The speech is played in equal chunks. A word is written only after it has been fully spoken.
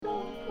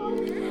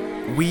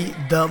We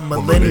the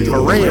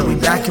millennials, we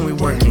back and we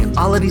working.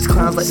 All of these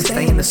clowns like to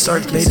stay in the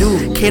circus. They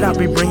do. K-Dot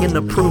be bringing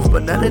the proof,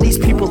 but none of these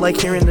people like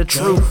hearing the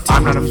truth.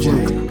 I'm not a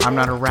fluke, I'm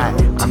not a rat,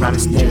 I'm not a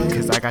snake,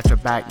 cause I got your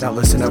back. Now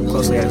listen up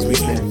closely as we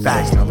spit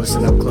facts. Now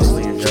listen up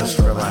closely and just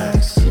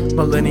relax.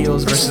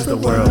 Millennials versus the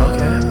world,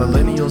 okay.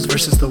 Millennials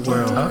versus the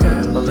world, okay.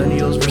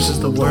 Millennials versus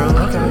the world,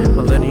 okay.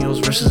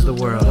 Millennials versus the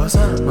world, what's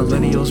up?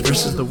 Millennials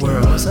versus the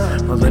world, what's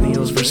up?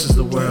 Millennials versus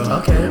the world,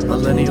 okay.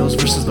 Millennials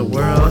versus the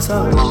world, what's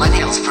up?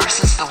 Millennials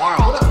versus the world.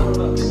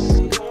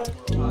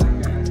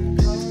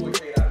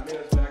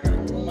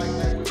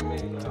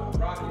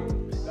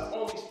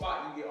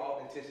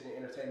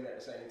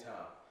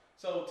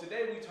 So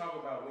today we talk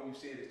about when you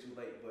see it, it's too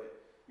late,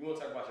 but you want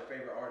to talk about your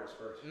favorite artist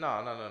first.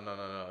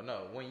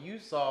 No. When you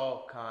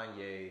saw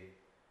Kanye,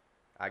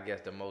 I guess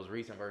the most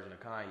recent version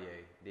of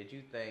Kanye, did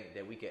you think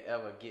that we could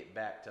ever get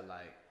back to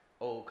like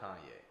old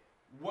Kanye?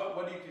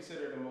 What do you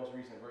consider the most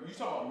recent version? You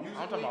talking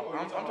about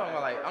music?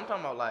 I'm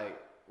talking about like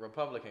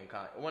Republican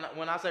Kanye.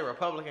 When I say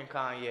Republican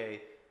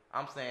Kanye,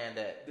 I'm saying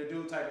that the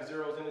dude typing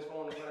zeros in his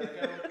phone in front of the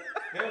camera.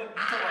 Him? You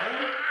talking about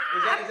him?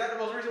 Is that the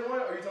most recent one,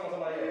 or are you talking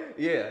about somebody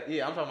else?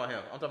 Yeah, I'm talking about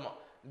him. I'm talking about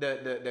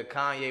the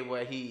Kanye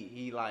where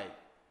he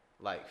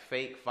like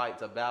fake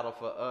fights a battle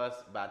for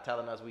us by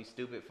telling us we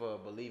stupid for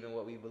believing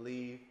what we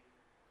believe.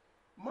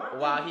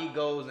 While he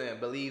goes and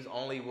believes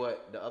only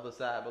what the other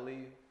side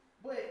believes.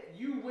 But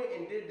you went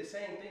and did the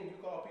same thing you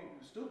call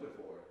people stupid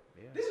for.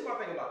 Yeah. This is my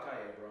thing about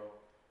Kanye, bro.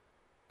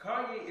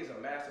 Kanye is a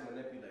master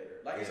manipulator.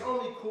 Like, it's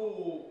only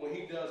cool when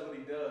he does what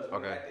he does,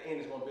 when at the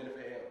end it's going to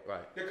benefit him.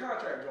 Right. The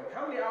contract joint.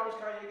 How many albums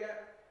Kanye got?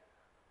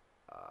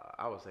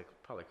 I would say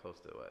probably close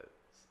to,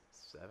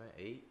 7,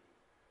 8,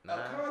 9?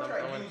 A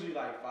contract usually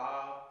like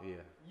 5. Yeah.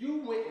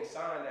 You went and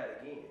signed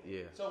that again.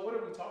 Yeah. So what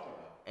are we talking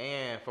about?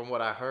 And from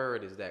what I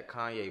heard is that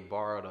Kanye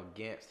borrowed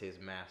against his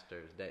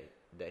masters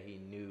that he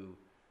knew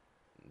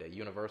that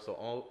Universal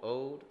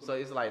owed. So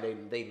it's like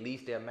they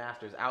leased their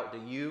masters out to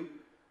you.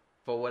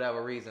 For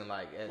whatever reason,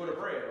 like for the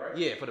bread, right?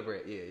 Yeah, for the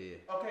bread. Yeah.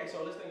 Okay,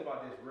 so let's think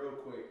about this real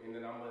quick, and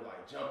then I'm gonna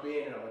like jump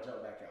in and I'm gonna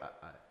jump back out.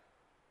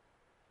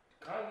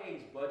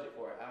 Kanye's budget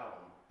for an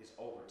album is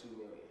over $2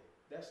 million.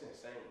 That's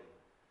insane.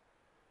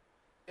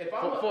 If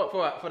I'm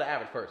for the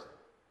average person,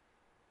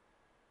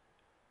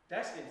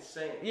 that's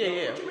insane.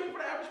 Yeah. What you mean for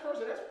the average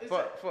person?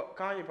 That's for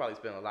Kanye probably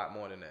spent a lot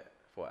more than that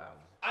for an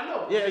album. I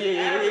know. Yeah.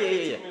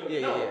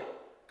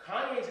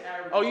 Kanye's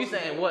average. Oh, you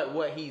saying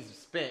what he's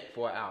spent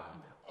for an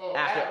album? I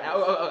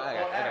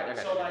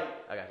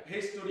got you.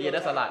 His studio. Yeah,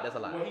 that's a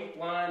lot. When he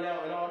flying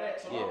out and all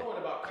that. So my point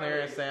about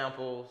clearing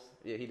samples.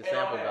 Yeah, he the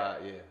sample guy.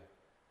 Yeah.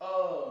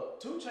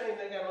 2 Chainz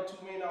ain't got no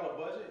 $2 million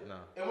budget. No.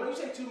 And when you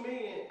say $2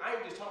 million, I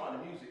ain't just talking about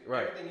the music.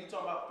 Right. Everything you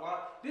talking about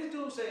flying. This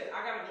dude said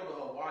I gotta go to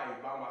Hawaii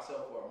by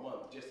myself for a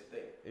month just to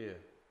think.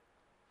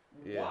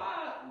 Yeah.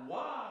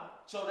 Why?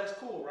 So that's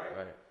cool, right?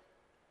 Right.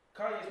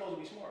 Kanye's supposed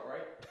to be smart,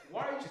 right?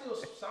 Why are you still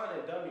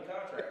signing dummy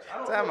contracts?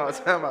 Time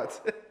out.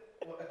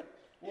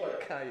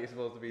 What? Kanye's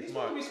supposed to be He's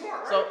smart. supposed to be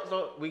smart, right?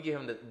 So we give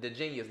him the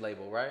genius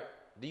label, right?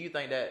 Do you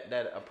think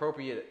that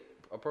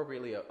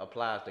appropriately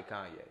applies to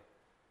Kanye?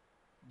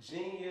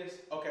 Genius.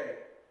 Okay,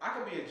 I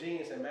can be a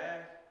genius in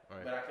math,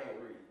 but I can't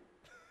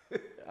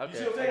read. Okay, you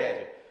see what I'm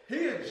saying?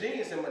 He's a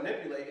genius in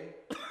manipulating,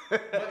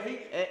 but he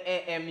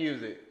and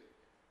music.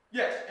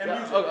 Yes, and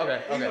music.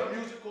 Okay. He's a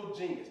musical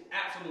genius,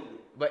 absolutely.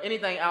 But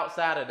anything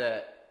outside of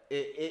that,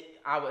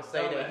 I would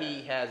say that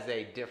he has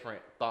a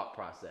different thought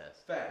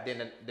process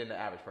than the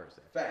average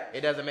person. Facts.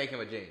 It doesn't make him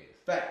a genius.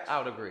 Facts. I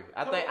would agree.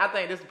 I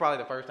think this is probably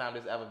the first time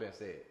this has ever been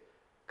said.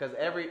 Because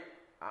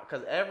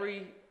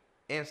every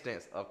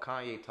instance of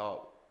Kanye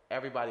talk,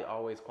 everybody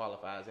always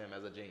qualifies him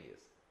as a genius.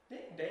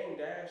 Didn't Dame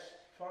Dash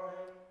find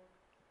him?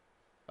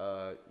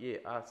 Yeah,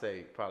 I'd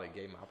say probably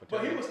gave him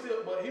opportunity.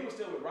 But he was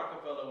still with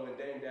Rockefeller when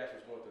Dame Dash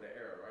was going through the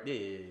era, right?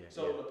 Yeah.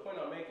 So the point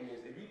I'm making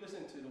is, if you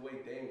listen to the way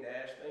Dame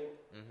Dash think,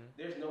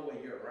 there's no way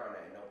you're around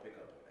that and don't pick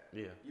up on that.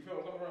 Yeah. You feel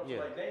what I'm coming from? Yeah.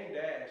 So like Dame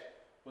Dash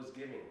was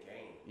giving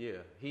game.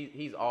 Yeah,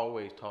 he's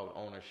always talked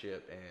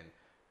ownership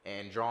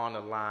and drawing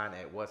the line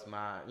at what's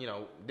mine. You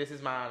know, this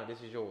is mine and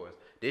this is yours.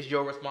 This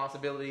your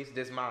responsibilities,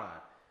 this mine.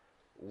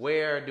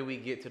 Where do we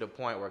get to the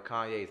point where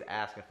Kanye is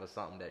asking for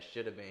something that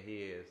should have been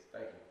his?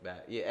 Thank you.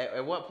 Back? Yeah.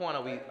 At what point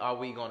are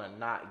we gonna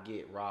not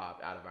get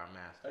robbed out of our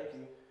masters? Thank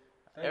you.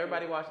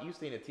 Everybody watch. You've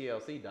seen the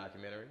TLC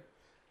documentary.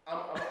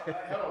 Hold on.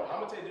 I'm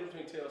gonna tell you the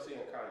difference between TLC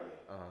and Kanye.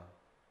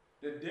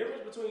 The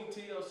difference between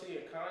TLC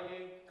and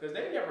Kanye, because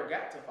they never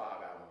got to 5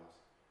 albums.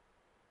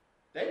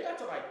 They got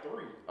to like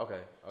 3.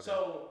 Okay.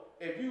 So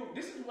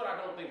this is what I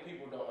don't think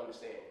people don't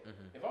understand.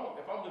 If I'm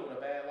living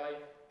a bad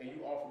life and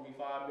you offer me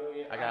 $5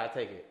 million, I gotta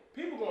take it.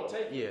 People gonna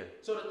take it. Yeah.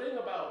 So the thing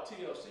about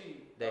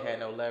TLC, they had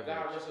no leverage.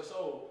 God rest their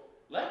soul.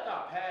 Left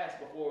Eye passed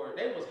before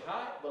they was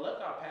hot, but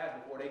Left Eye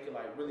passed before they could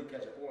like really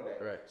catch up on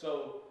that. Right.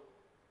 So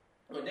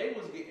when they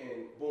was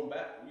getting boom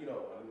back, you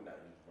know, I'm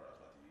not using what I was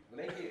about to use. When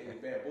they getting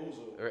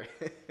bamboozled, Right.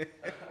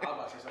 I was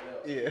about to say something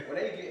else. Yeah.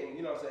 When they getting,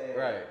 you know what I'm saying?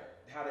 Right.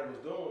 How they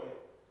was doing.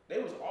 They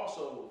was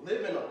also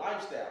living a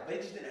lifestyle. They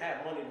just didn't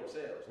have money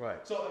themselves.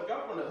 Right. So if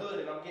I'm from the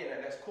hood and I'm getting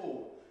that, that's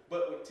cool.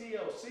 But with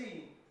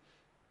TLC,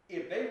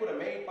 if they would have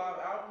made 5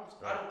 albums,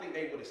 I don't think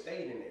they would have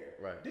stayed in there.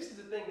 Right. This is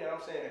the thing that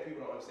I'm saying that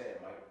people don't understand,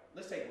 Mike.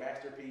 Let's take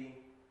Master P,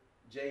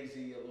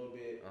 Jay-Z a little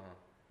bit.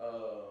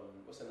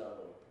 What's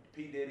another one?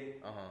 P. Diddy.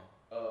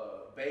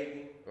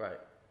 Baby. Right.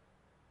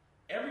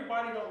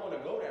 Everybody don't want to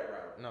go that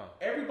route. No.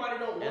 Everybody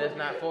don't want to. And it's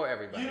not for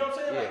everybody. You know what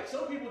I'm saying? Yeah. Like,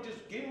 some people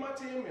just give my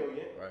 10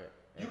 million. Right.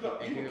 You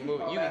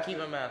can keep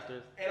them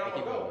masters. And I'm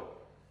going to go.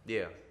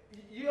 Yeah.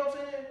 You know what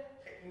I'm saying?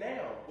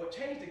 Now, what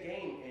changed the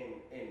game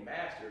in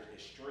masters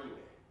is streaming.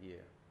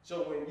 Yeah.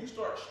 So when you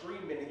start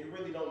streaming and you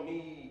really don't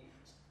need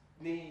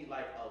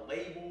like a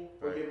label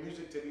for your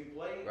music to be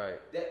played,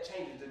 that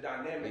changes the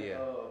dynamic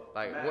of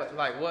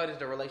what is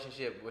the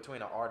relationship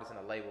between an artist and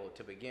a label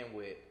to begin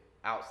with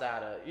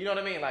outside of, you know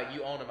what I mean? Like,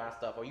 you owning my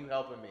stuff or you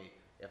helping me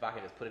if I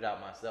can just put it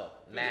out myself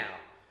now.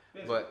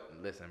 But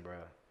listen, bro.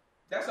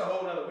 That's a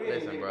whole nother.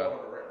 Listen, bro.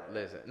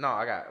 Listen, no,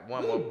 I got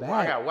one more.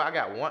 I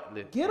got one.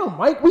 Get him,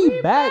 Mike.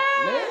 We back,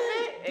 man.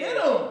 Get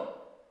him.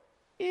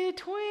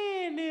 It's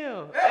twin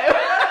now.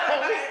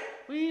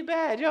 We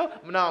bad, yo.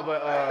 No,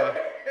 but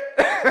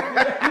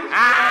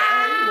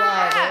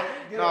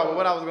no, but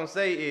what I was gonna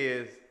say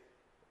is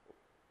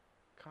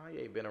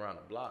Kanye been around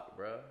the block,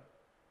 bro.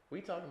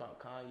 We talking about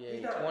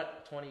Kanye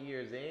 20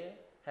 years in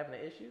having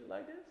an issue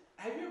like this?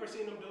 Have you ever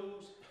seen them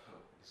dudes?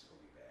 This is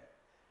gonna be bad.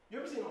 You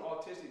ever seen them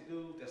autistic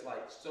dudes that's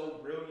like so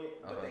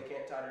brilliant but they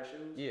can't tie their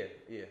shoes?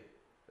 Yeah.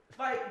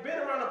 Like, being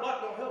around the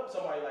block don't help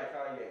somebody like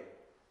Kanye.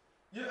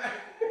 You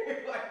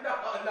like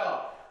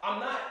no. I'm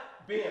not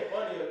being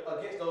funny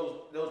against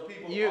those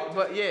people.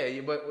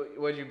 But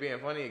what you being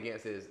funny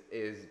against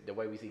is the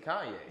way we see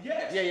Kanye.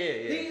 Yes. Yeah.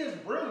 He is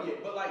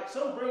brilliant, but like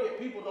some brilliant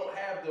people don't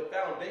have the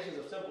foundations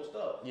of simple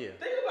stuff. Yeah.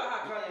 Think about how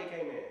Kanye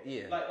came in.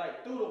 Yeah.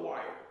 Like through the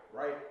wire,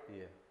 right?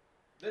 Yeah.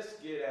 Let's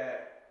get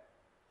at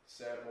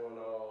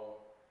 7-0.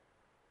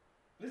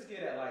 Let's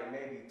get at like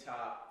maybe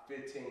top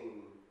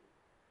 15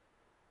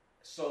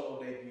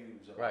 solo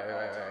debuts of all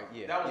time.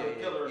 Yeah. That was a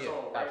killer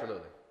song, right?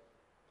 Absolutely.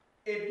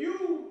 If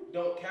you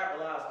don't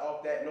capitalize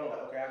off that, knowing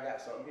like, okay, I got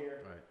something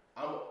here. Right.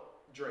 I'm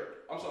Drake.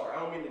 I'm sorry, I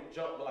don't mean to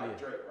jump, but like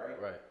Drake, right?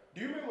 Right.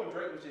 Do you remember when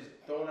Drake was just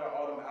throwing out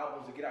all them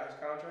albums to get out his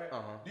contract?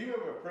 Do you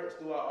remember when Prince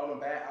threw out all them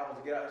bad albums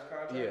to get out his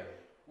contract? Yeah.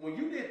 When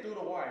you did Through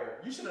the Wire,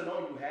 you should have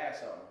known you had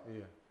something.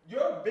 Yeah.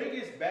 Your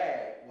biggest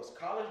bag was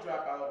College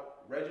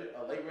Dropout,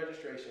 late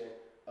registration,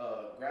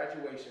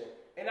 graduation,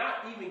 and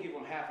I even give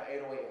them half an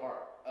 808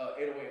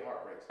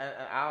 Heartbreaks. And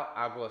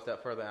I'll go a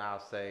step further and I'll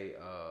say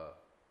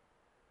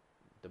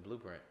the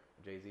Blueprint,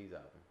 Jay-Z's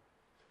album.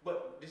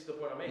 But this is the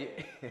point I'm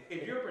making.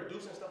 If you're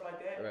producing stuff like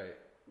that, right?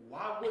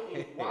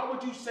 Why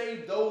would you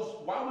save those?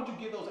 Why would you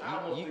give those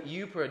albums?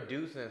 You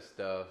producing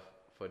stuff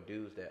for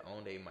dudes that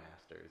own their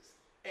masters,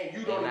 and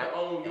you don't even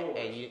own yours.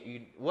 And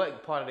you,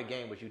 what part of the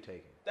game was you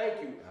taking?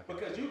 Thank you,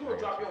 because you're gonna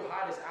drop your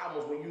hottest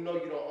albums when you know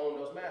you don't own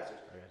those masters.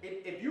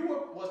 Okay. If you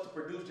was to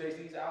produce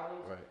Jay-Z's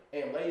albums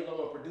and lay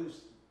low and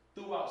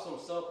threw out some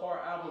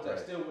subpar albums that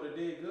still would have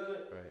did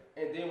good,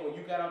 and then when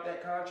you got out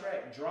that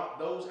contract, drop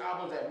those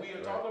albums that we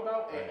are talking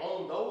about and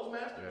own those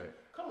masters.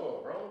 Come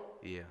on, bro.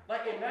 Yeah.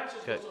 Like, and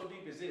Masters Go So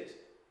Deep as this.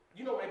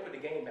 You know when they put the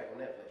game back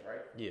on Netflix,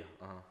 right? Yeah.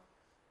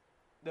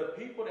 The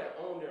people that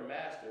own their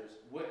masters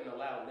wouldn't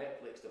allow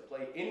Netflix to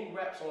play any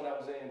rap song that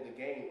was in the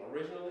game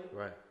originally.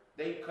 Right.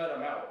 They cut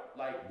them out,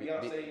 like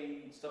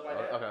Beyonce, stuff like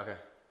that. Okay.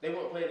 They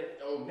wouldn't play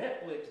it on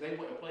Netflix. They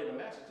wouldn't play the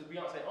masters because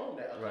Beyonce owned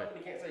that. A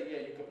company can't say, yeah,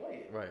 you can play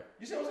it. Right.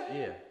 You see what I'm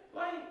saying? Yeah.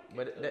 Like,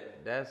 but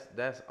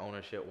that's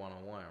ownership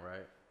 101,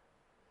 right?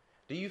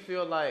 Do you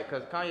feel like,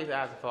 because Kanye's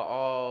asking for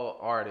all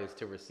artists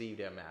to receive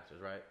their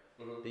masters, right?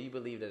 Mm-hmm. Do you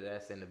believe that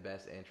that's in the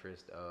best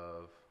interest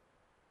of,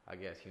 I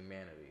guess,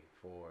 humanity?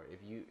 For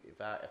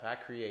if I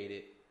create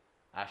it,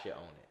 I should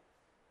own it.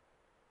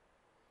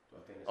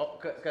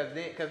 Because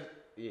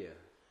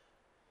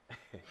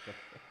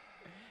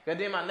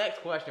then my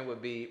next question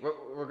would be,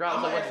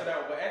 regardless I'm gonna answer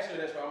that, but answer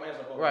this. I'm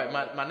answering both. Right.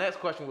 My next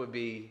question would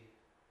be,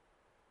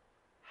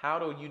 how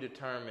do you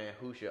determine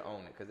who should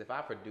own it? Because if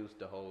I produce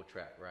the whole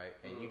track, right,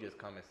 and you just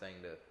come and sing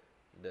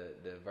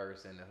the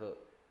verse and the hook,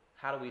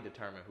 how do we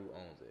determine who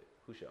owns it?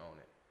 Who should own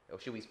it? Or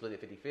should we split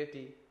it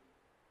 50-50?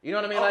 You know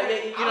what I mean?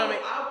 Okay, you know what I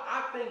mean?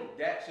 I think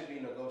that should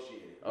be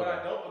negotiated. What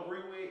I don't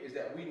agree with is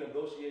that we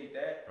negotiate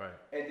that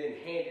and then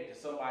hand it to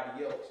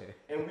somebody else,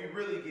 and we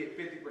really get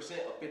 50%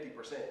 of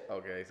 50%.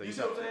 Okay, so you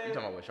see what I'm saying? You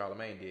talking about what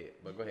Charlamagne did?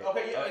 But go ahead.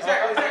 Okay, yeah,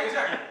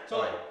 exactly. So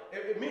like,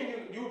 if me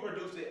and you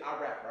produced it, I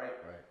rap, right?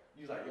 Right.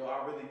 You was like, yo,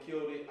 I really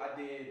killed it. I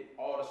did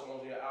all the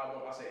songs on your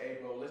album. I say,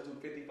 hey, bro, let's do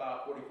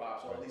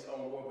 55-45. So at least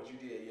own one, but you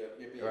did your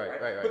big,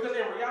 right? Because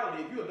in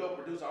reality, if you're a dope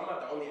producer, I'm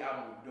not the only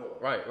album you're doing.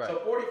 Right. So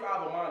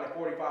 45 of mine and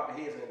 45 of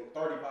his and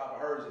 35 of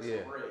hers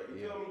is some bread.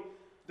 You feel me?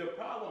 The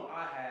problem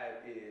I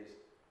have is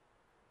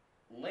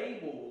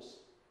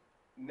labels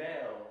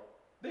now.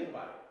 Think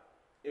about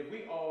it. If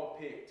we all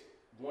picked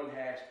one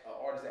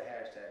artist that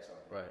hashtag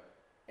something,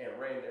 and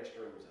ran their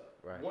streams up.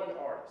 One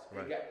artist.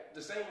 They got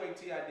the same way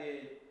T.I.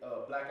 did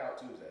Blackout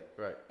Tuesday.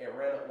 And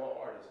ran up one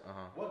artist.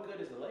 What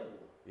good is the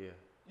label? Yeah.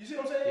 You see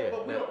what I'm saying?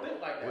 But we don't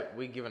think like that.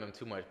 We giving them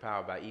too much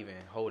power by even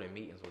holding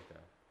meetings with them.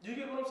 You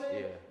get what I'm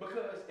saying? Yeah.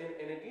 Because, and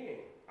again,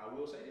 I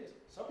will say this.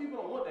 Some people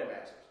don't want them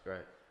answers.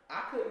 Right.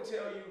 I couldn't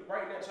tell you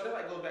right now. So that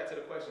like goes back to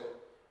the question,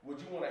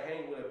 would you want to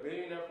hang with a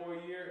billionaire for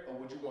a year or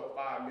would you want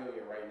 $5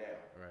 million right now?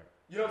 Right.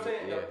 You know what I'm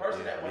saying? The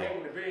person that will hang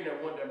with a billionaire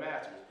want their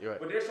masters. Right.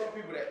 But there's some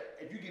people that,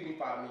 if you give me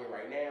 $5 million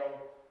right now,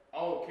 I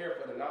don't care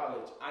for the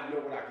knowledge. I know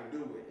what I can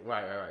do with it.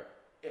 Right.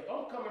 If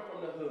I'm coming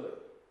from the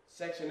hood,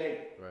 Section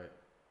 8, Right.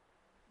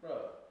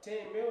 bro,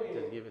 $10 million.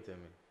 Just give it to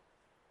me.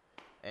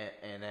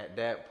 And at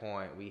that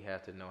point, we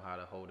have to know how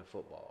to hold the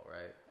football,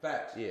 right?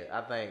 Facts. Yeah,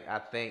 I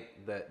think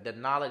the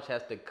knowledge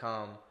has to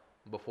come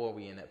before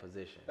we in that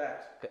position.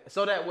 Facts.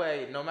 So that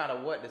way, no matter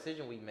what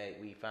decision we make,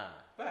 we fine.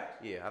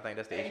 Facts. Yeah, I think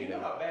that's the And issue. you know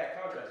how bad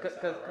contracts are.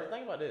 Because right?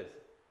 think about this.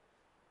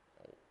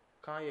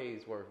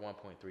 Kanye's worth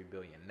 $1.3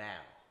 billion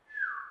now.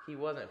 He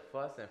wasn't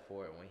fussing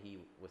for it when he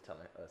was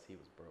telling us he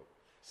was broke.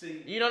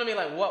 See, you know what I mean?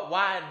 Like,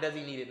 why does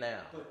he need it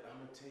now? But I'm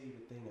gonna tell you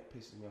the thing that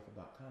pisses me off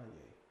about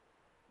Kanye.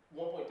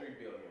 1.3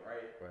 billion,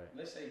 right? Right.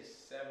 Let's say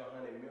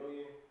 700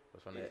 million.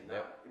 What's from It's that?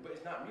 not, but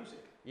it's not music.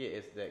 Yeah,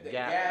 it's that The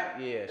Gap. Gap,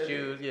 Yeah, the-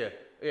 shoes. Yeah.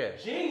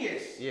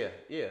 Genius. Yeah.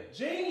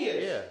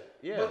 Genius.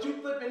 Yeah. But you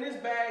flipping this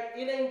bag,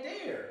 it ain't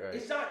there. Right.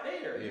 It's not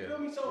there. You Yeah. feel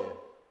me? So,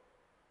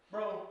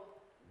 bro.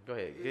 Go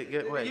ahead. Get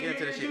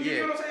into the shit.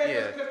 You know what I'm saying?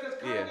 Yeah. Because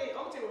Kanye, Yeah. I'm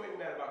gonna tell you what made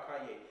me mad about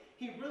Kanye.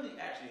 He really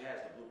actually has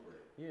the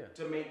blueprint. Yeah.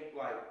 To make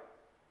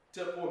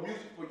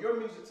for your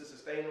music to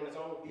sustain on its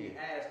own, he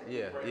has the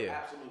blueprint.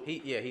 Absolutely.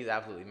 He's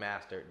absolutely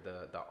mastered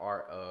the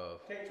art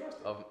of Can't trust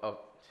him. of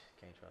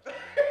can't trust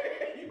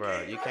him.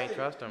 Bro, you can't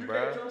trust him,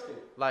 bro. Can't trust him.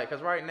 Like,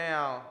 cause right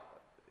now,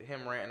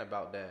 him ranting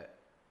about that,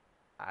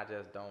 I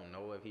just don't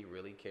know if he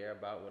really care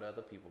about what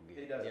other people get.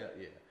 He doesn't.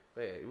 Yeah.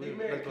 Go ahead. He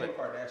married Kim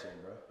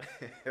Kardashian, bro.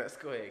 Let's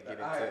go ahead and get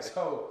into All right, it.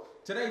 so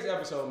today's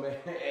episode, man,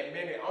 at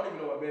minute, I don't even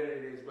know what minute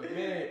it is, but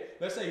minute,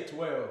 let's say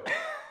 12.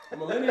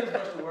 Millennials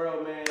versus the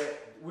world, man.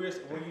 When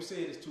you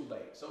say it, it's too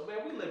late. So,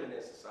 man, we live in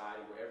a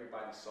society where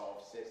everybody's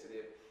soft,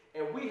 sensitive,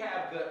 and we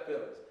have gut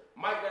feelings.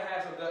 Mike done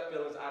has some gut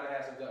feelings, I done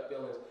have some gut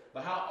feelings,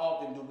 but how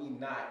often do we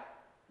not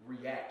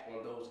react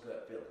on those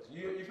gut feelings?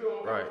 You feel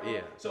what I'm saying?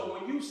 Right, yeah. So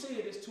when you say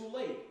it, it's too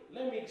late.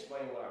 Let me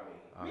explain what I mean.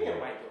 Me and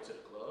Mike go to the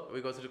club.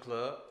 We go to the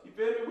club. You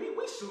feel me?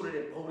 We suited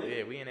and booted.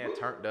 Yeah, we in there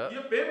turned up.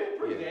 You feel me?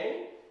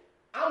 Pre-game.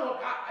 I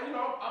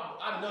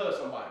nudge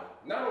somebody.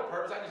 Not on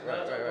purpose. I just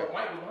nudge somebody. Right.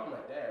 Mike was, I'm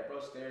like, Dad, bro,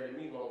 stared at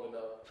me long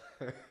enough.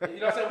 You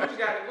know what I'm saying? We just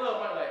got in the club.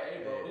 Mike like,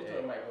 hey, bro, this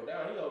joint might go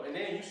down. And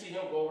then you see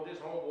him go with his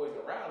homeboys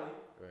in Raleigh.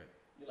 Right.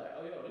 You're like,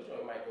 oh, yo, this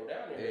joint might go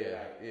down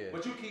there. Yeah.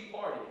 But you keep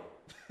partying.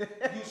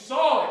 You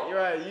saw it. You're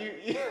right.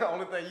 The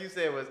only thing you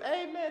said was,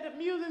 "Hey man, the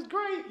music's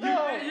great." You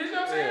know what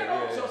I'm saying?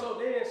 Yeah.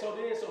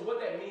 So what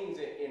that means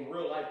in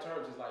real life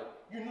terms is like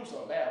you knew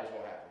something bad was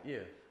gonna happen. Yeah.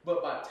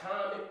 But by the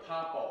time it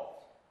pop off,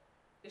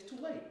 it's too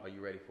late. Are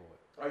you ready for it?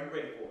 Are you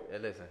ready for it? Yeah,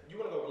 listen. You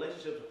wanna go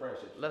relationships or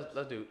friendships?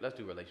 Let's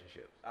do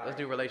relationships. All Let's right.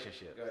 do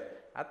relationships. Go ahead.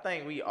 I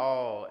think we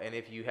all, and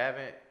if you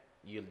haven't,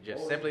 you're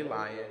just simply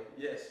lying.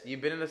 Yes.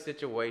 You've been in a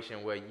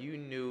situation where you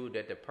knew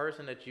that the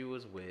person that you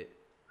was with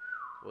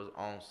was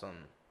on some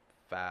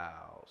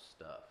foul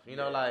stuff. You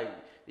know, like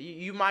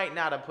you might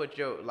not have put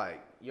your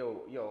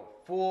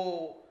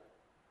full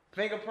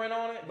fingerprint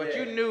on it, but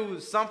you knew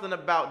something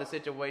about the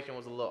situation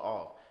was a little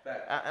off.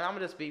 Fact. And I'm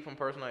gonna just speak from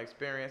personal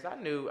experience. I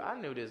knew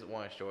this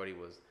one shorty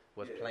was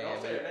playing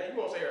Don't me. say her name. You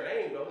won't say her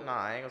name though. Nah,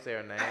 I ain't gonna say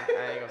her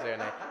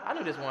name. I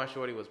knew this one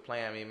shorty was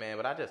playing me, man,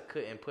 but I just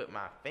couldn't put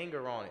my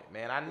finger on it,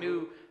 man. I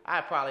knew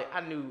I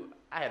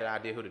had an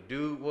idea who the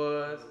dude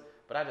was,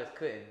 but I just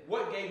couldn't.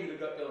 What gave you the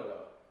gut feeling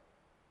though?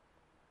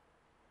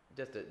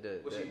 Just the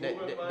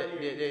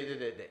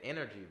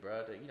energy,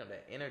 bro.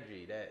 That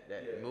energy,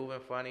 that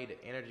moving funny,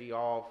 the energy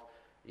off.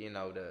 When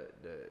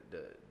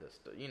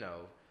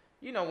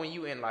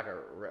you in like a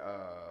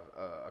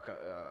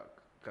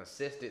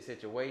consistent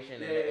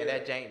situation and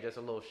that jank just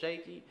a little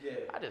shaky. Yeah.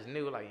 I just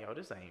knew like,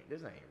 this ain't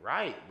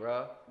right,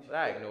 bro. But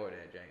I ignored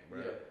that jank, bro.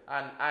 Yeah.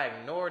 I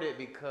ignored it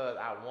because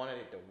I wanted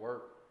it to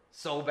work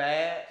so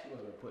bad. She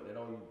wasn't putting it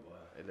on you, boy.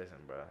 Hey, listen,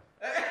 bro.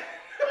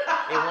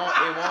 It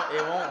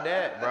won't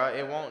that, bro.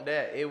 It won't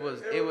that. It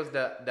was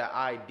the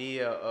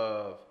idea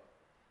of,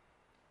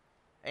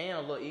 and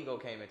a little ego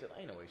came into it.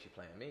 Ain't no way she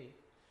playing me.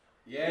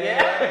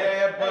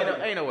 Yeah,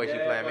 buddy. Ain't no way she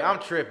playing me. I'm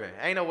tripping.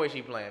 Ain't no way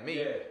she playing me.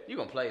 Yeah. You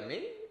gonna play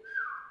me?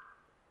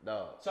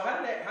 No. So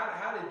how did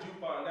you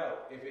find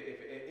out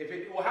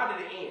how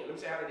did it end? Let me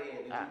say, how did it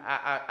end?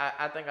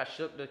 I think I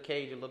shook the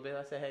cage a little bit.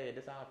 I said, hey,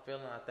 this how I'm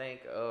feeling. I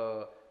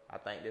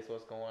think this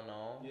what's going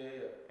on. Yeah.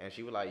 And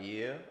she was like,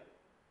 yeah.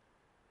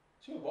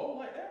 She was bold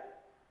like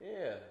that?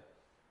 Yeah.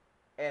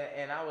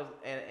 And I was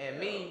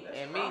me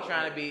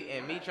trying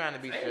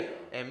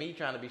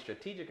to be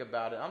strategic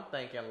about it. I'm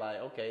thinking like,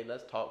 okay,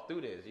 let's talk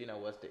through this.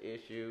 What's the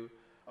issue?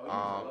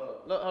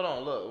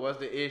 Look, what's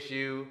the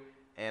issue?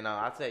 And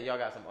I said, y'all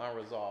got some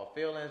unresolved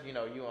feelings. You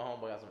and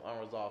homeboy got some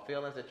unresolved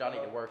feelings that y'all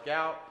need to work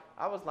out.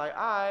 I was like,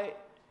 all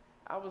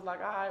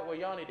right. Well,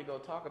 y'all need to go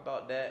talk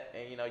about that,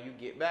 and you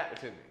get back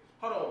to me.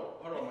 Hold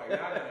on, Mike. Now I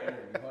got an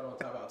interview. Hold on,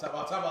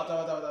 time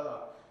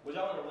out. Was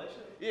y'all in a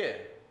relationship? Yeah.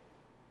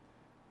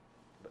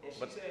 And she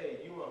said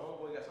you and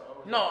homeboy got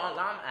some. No,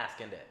 I'm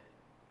asking that.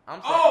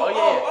 I'm saying,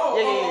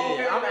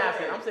 Okay, I'm okay,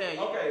 asking. okay. I'm saying,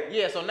 Okay.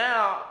 yeah. So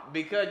now,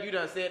 because you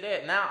done said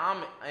that, now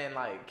I'm in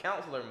like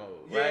counselor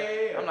mode,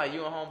 right? Yeah. I'm like,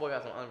 you and homeboy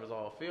got some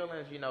unresolved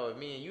feelings. You know, if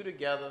me and you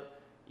together,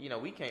 you know,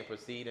 we can't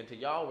proceed until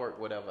y'all work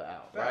whatever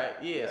out, right?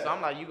 Yeah. So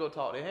I'm like, you go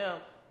talk to him,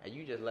 and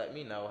you just let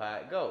me know how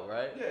it go,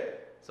 right? Yeah.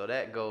 So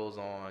that goes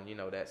on, you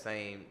know, that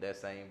same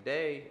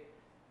day.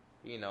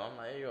 You know, I'm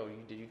like, hey, yo,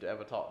 did you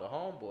ever talk to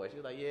homeboy? She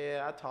was like,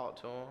 yeah, I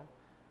talked to him.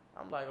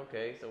 I'm like,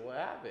 okay, so what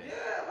happened?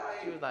 Yeah,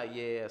 like. She was like,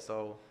 yeah,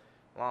 so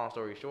long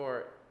story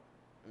short,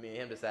 me and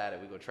him decided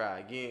we gonna try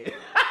again. Hey,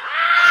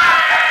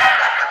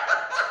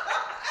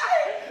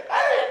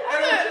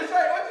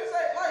 what you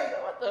say?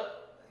 Like, What the?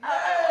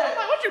 yeah. I'm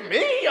like, what you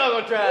mean y'all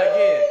gonna try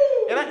again?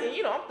 And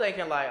you know, I'm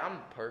thinking like I'm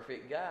the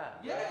perfect guy.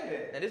 Yeah.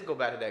 Right? And this go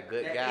back to that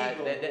good That guy.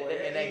 ego, That, boy,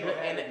 that and that ego good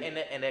had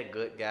to and that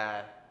good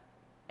guy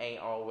ain't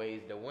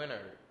always the winner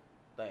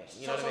thing.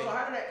 You know what I mean? So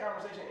how did that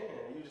conversation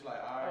end? You just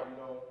like, all right,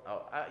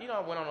 you know. I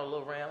went on a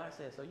little rant. I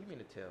said, so you mean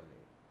to tell me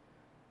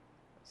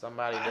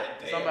somebody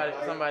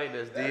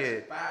that's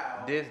did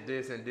foul.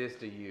 this and this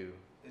to you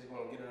Is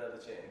gonna get another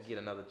chance. get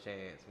another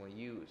chance when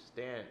you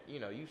stand, you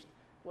know,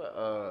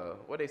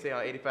 what they say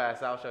on 85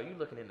 South Show, you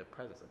looking in the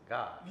presence of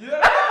God. Yeah.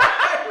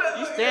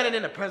 You standing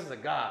in the presence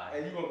of God.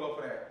 And you gonna go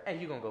for that.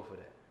 And you gonna go for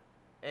that.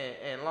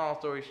 And long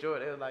story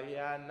short, it was like,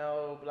 yeah, I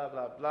know, blah,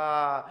 blah,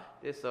 blah.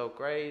 It's so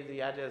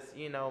crazy. I just,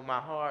 you know, my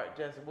heart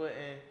just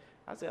wouldn't.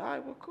 I said, all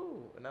right, well,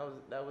 cool. And that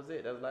was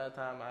it. That was the last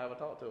time I ever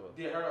talked to her.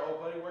 Did her old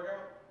buddy work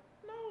out?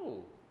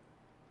 No.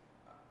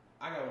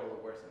 I got one a little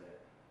worse than that.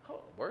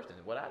 Oh, worse than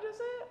what I just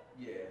said?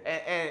 Yeah.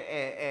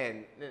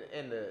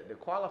 And the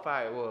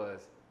qualifier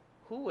was,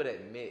 who would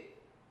admit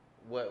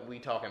what we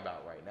talking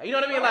about right now? You know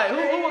what I mean? Like,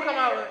 who would come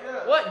out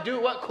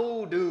with, what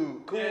cool dude,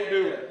 You come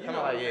know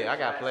out like, yeah, I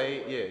got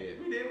played. We Yeah. did.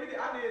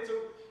 I did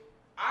too.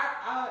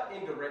 I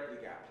indirectly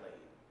got played.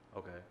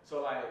 Okay.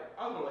 So like,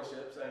 I was in a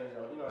relationship, saying,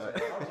 you know what I'm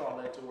saying? I was all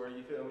into her,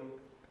 you feel me?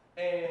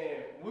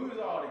 And we was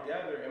all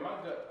together, and my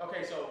gut.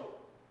 Okay, so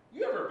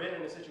you ever been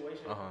in a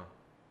situation?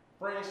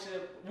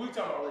 Friendship. We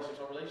talking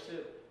about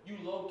relationship. You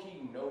low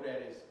key know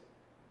that it's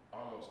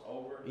almost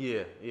over.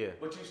 Yeah.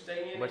 But you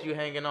stay in. But it. you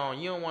hanging on.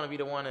 You don't want to be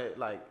the one that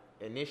like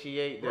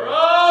initiate the. Bro.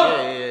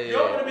 Yeah. You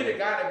don't want to be the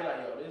guy that be like,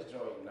 yo, this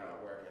joint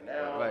not working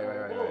now.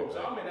 Right. So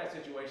I'm in that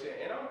situation,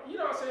 and you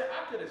know what I'm saying?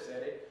 I could have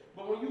said it,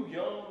 but when you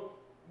young,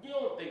 you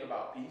don't think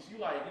about peace. You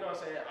like, you know what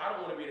I'm saying? I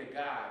don't want to be the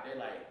guy that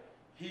like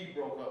he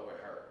broke up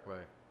with her.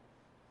 Right.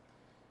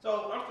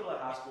 So I'm still in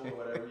high school or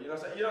whatever. You know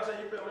what I'm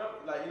saying? You feel me?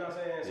 Like, you know what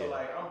I'm saying? So Yeah.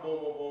 like, I'm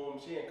boom.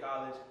 She in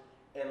college,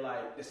 and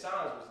like the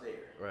signs was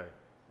there. Right.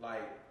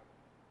 Like,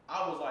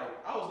 I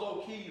was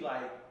low key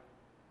like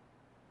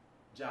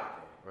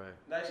jocking. Right.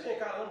 Like she in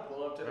college, I'm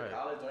pulling up to the Right.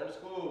 college during the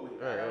school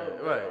week. Right.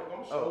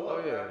 I'm showing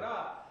up.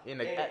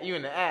 Yeah. You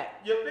in the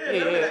act. You feel me?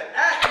 Yeah. I'm in the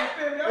act. You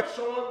feel me? I'm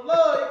showing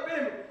love. You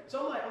feel me?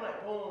 So I'm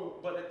like, boom.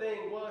 But the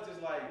thing was,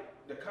 is like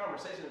the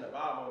conversation in the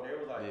Bible there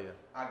was like, Yeah.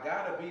 I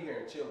gotta be here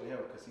and chill with him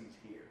because he's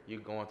here. You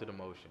going through the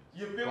motions.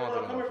 You feel Going where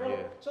I'm through the coming from?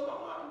 motions, yeah. So my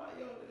mind, I'm like,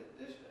 yo,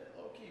 this shit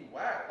low key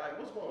whack. Like,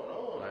 what's going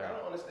on? Like, I Right.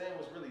 don't understand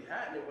what's really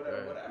happening.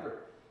 Right.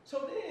 Whatever.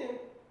 So then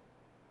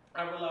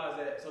I realized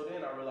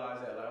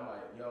that. Like, I'm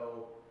like,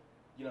 yo,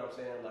 you know what I'm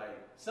saying? Like,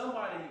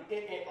 somebody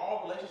in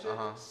all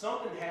relationships,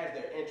 something has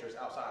their interest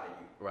outside of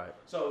you. Right.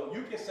 So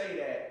you can say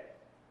that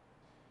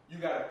you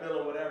got a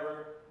feeling,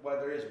 whatever,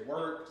 whether it's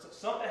work,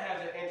 something has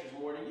their interest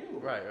more than you.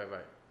 Right.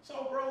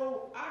 So,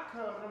 bro, I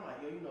come and I'm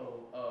like, yo, you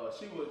know,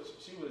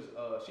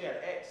 she had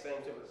an ex, same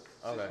type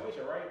of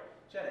situation, right?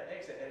 She had an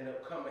ex that ended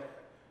up coming,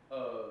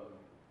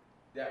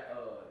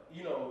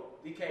 you know,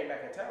 he came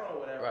back in town or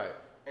whatever. Right.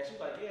 And she's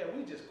like, yeah,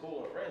 we just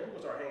cool and friends. We gonna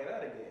start hanging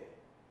out again.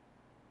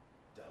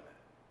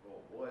 Dumbass.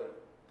 Oh, boy.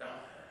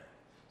 Dumbass.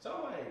 So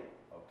I'm like,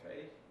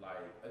 okay. Like,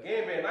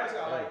 again, being nice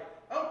guy, like,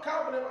 I'm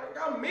confident, like,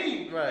 I'm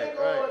me. Right.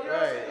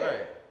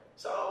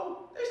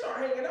 So they start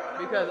hanging out.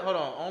 And Because hold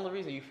on, only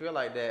reason you feel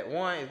like that,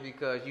 one is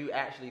because you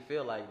actually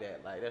feel like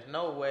that. Like there's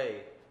no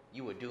way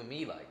you would do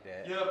me like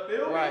that. You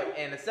feel me? Right.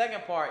 And the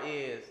second part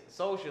is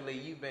socially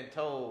you've been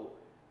told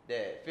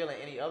that feeling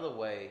any other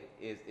way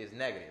is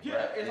negative. Yeah,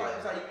 right? it's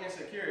like you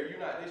insecure. You're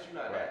not this, you're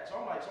not Right. that. So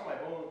I'm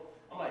like, boom.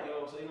 I'm like,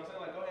 yo, so you know what I'm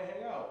saying? Like, go ahead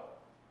and hang out.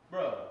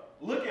 Bro,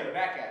 looking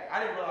back at it, I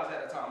didn't realize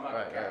at the time.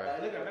 Right.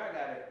 Like, looking back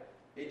at it,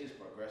 it just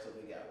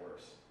progressively got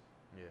worse.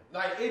 Yeah.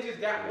 Like, it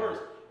just got worse.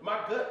 My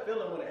gut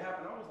feeling when it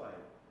happened, I was like,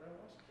 bro,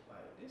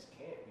 this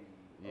can't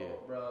be. Yeah.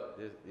 Oh, bro.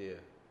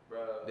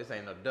 Bro. This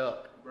ain't no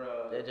duck.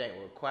 Bro. That jank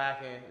was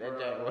quacking. That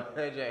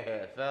jank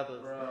had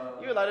feathers. Bro.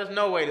 You were like, there's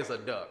no way this a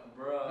duck.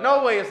 Bro.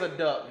 No way it's a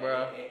duck,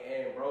 bro.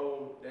 And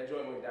bro, that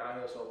joint went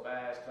downhill so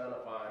fast, kind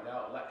of find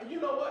out. Like, you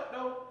know what,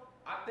 though?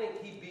 I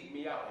think he beat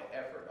me out in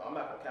effort, though. I'm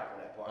not gonna cap on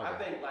that part. Okay.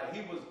 I think, like,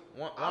 he was.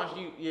 I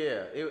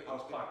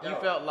was clocked you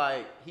out. felt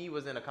like he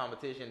was in a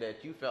competition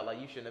that you felt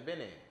like you shouldn't have been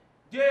in.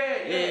 Yeah.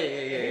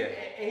 Yeah.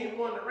 And he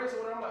won the race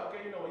or whatever. I'm like,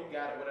 okay, you know what, you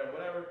got it,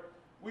 whatever.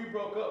 we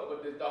broke up,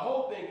 but the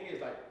whole thing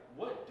is like,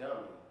 what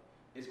dummy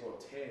is gonna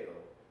tell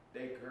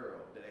they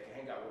girl that they can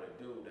hang out with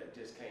a dude that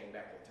just came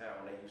back in town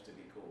and they used to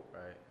be cool?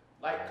 Right.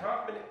 Like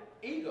confident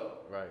ego.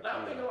 Right. Like,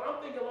 I'm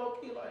thinking low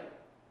key like,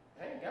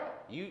 hang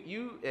out.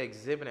 You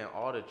exhibiting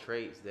all the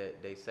traits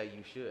that they say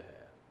you should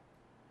have.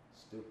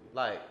 Stupid.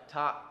 Like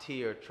top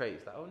tier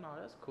traits. Like, oh no,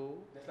 that's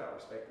cool. That's not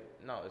respected.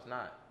 No, it's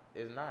not.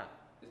 It's not.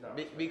 It's not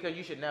Because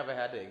you should never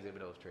have to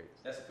exhibit those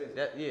traits. That's offensive.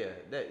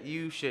 That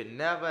you should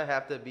never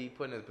have to be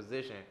put in a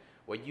position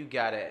where you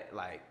gotta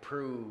like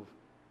prove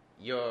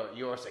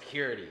your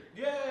security.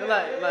 Yeah.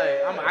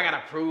 I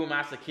gotta prove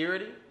my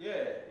security.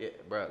 Yeah. Yeah,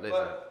 bro. Listen.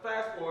 But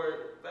fast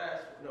forward.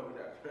 Fast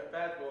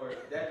forward.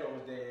 That joke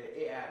was dead.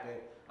 It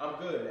happened. I'm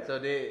good now. So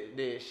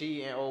did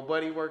she and old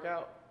buddy work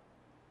out?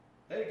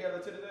 They together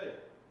to the day.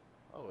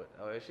 Oh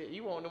shit!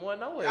 You want the one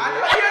no way? Hey,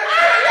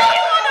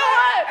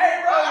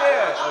 bro.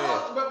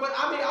 But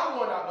I mean, I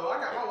won out though. I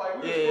got my wife.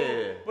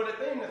 Yeah. But the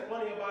thing that's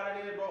funny about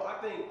it is, bro, I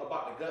think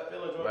about the gut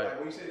feelings. Right. Like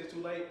when you said it's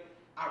too late,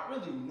 I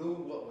really knew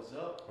what was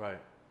up. Right.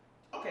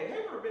 Okay, have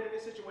you ever been in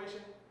this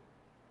situation?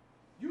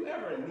 You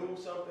ever knew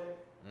something?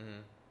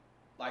 Mm-hmm.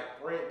 Like,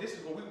 this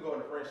is when we can go on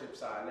the friendship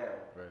side now.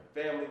 Right.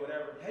 Family,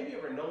 whatever. Have you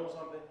ever known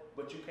something,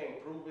 but you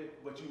can't prove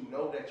it, but you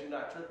know that you're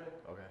not tripping?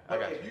 Okay.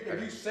 But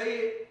if you say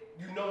it,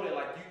 you know that,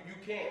 like, you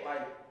can't,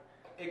 like,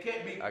 it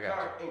can't be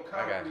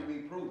concretely be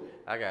proven.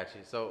 I got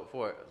you. So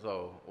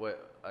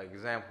what an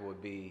example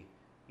would be,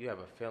 you have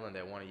a feeling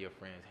that one of your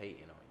friends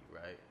hating on you,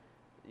 right?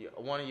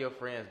 One of your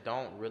friends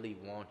don't really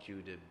want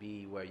you to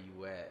be where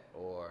you at,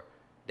 or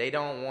they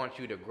don't want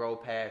you to grow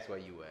past where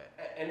you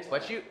at.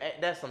 But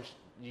that's some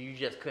you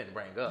just couldn't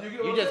bring up.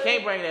 You just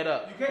can't bring that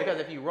up because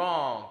if you're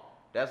wrong,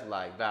 that's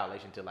like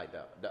violation to like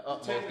the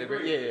utmost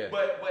degree. Yeah.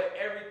 But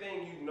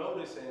everything you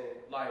noticing,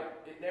 like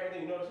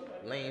everything you noticing,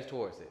 like, leans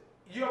towards it.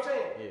 You know what I'm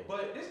saying? Yeah.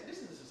 But this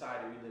is the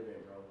society we live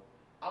in, bro.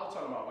 I was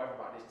talking to my wife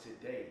about this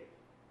today,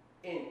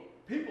 and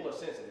people are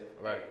sensitive.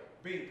 Right.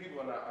 People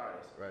are not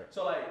honest. Right.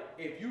 So like,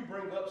 if you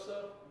bring up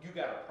stuff, you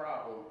got a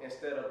problem.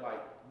 Instead of like,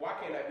 why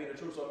can't that be the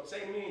truth? So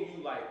say me and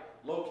you like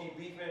low key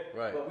beefing,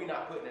 right, but we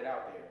not putting it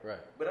out there.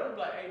 Right. But I'm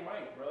like, hey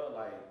Mike, bro,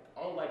 like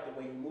I don't like the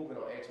way you moving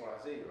on X, Y,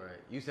 and Z. Right.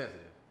 You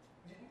sensitive.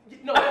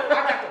 No, I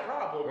got the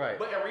problem. Right.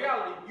 But in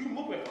reality, you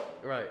moving funny.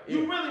 Right.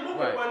 You really moving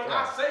funny. Right.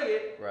 I say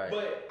it. Right.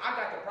 But I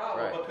got the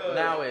problem because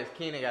now it's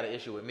Keenan got an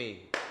issue with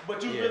me.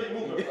 But you really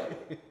moving funny.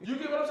 You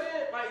get what I'm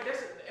saying? Like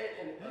that's.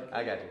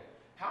 I got you.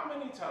 How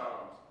many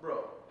times,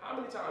 bro? How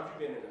many times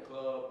you been in the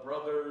club,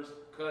 brothers,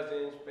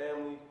 cousins,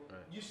 family? Right.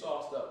 You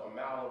saw stuff a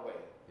mile away.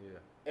 Yeah.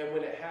 And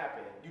when it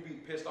happened, you be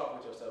pissed off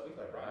with yourself. You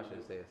like, bro, I should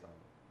have said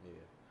something. Yeah.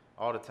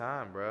 All the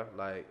time, bro.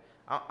 Like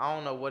I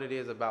don't know what it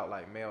is about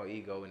like male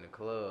ego in the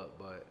club,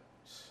 but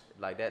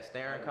like that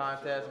staring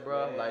contest,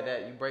 bro. Yeah. Like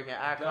that, you breaking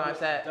eye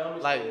contact.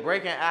 Like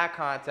breaking eye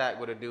contact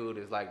with a dude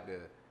is like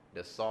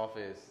the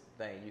softest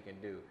thing you can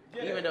do.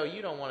 Yeah. Even though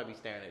you don't want to be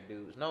staring at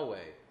dudes, no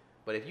way.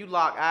 But if you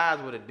lock eyes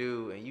with a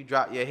dude and you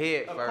drop your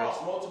head across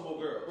first, multiple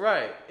girls,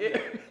 right?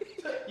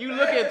 You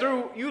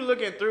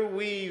looking through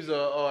weaves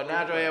or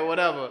natural hair,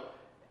 whatever,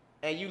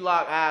 and you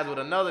lock eyes with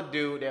another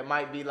dude that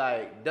might be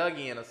like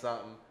Dougie or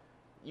something.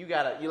 You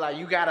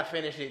gotta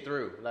finish it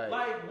through. Like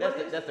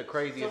that's the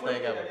craziest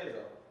thing ever.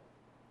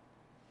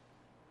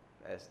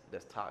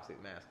 That's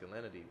toxic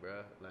masculinity,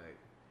 bro. Like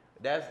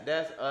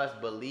that's us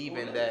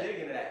believing that.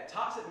 Dig into that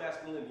toxic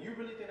masculinity. You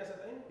really think that's a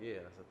thing? Yeah,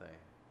 that's a thing.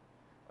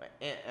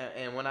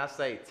 And when I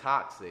say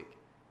toxic,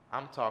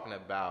 I'm talking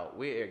about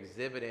we're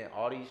exhibiting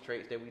all these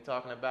traits that we're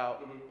talking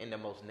about in the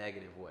most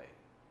negative way.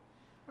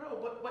 Bro,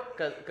 but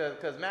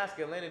because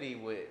masculinity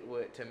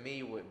would to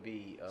me would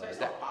be say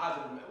something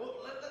positive.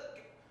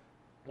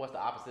 What's the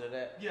opposite of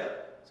that? Yeah.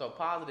 So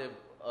positive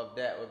of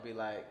that would be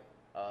like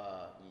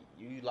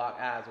you lock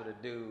eyes with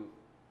a dude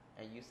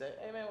and you say,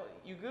 "Hey man,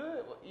 you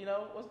good? You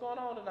know what's going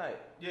on tonight?"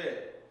 Yeah.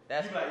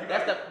 That's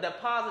the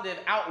positive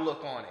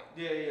outlook on it.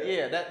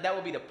 Yeah. That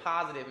would be the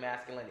positive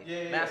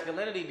masculinity.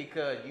 Masculinity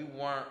because you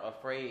weren't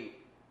afraid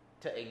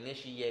to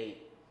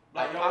initiate.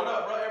 Like, yo, what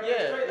up, bro?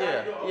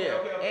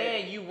 Okay.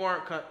 And you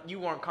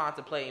weren't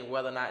contemplating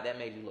whether or not that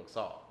made you look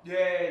soft. Yeah.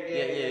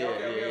 Okay,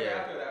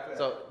 I feel that.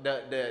 So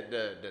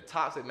the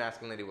toxic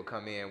masculinity will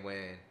come in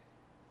when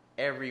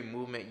every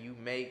movement you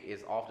make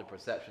is off the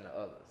perception of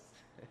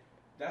others.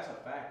 That's a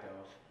fact,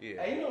 though.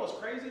 Yeah. And you know what's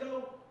crazy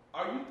though?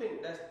 Or you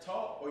think that's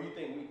taught, or you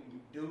think we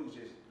dudes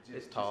just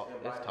it's taught.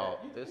 It's taught.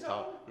 It's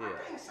taught. Yeah.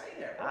 I can't say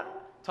that, bro.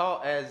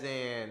 Taught as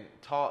in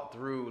taught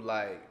through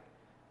like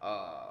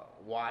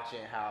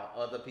watching how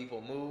other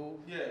people move.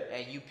 Yeah.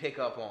 And you pick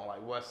up on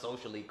like what's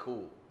socially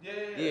cool.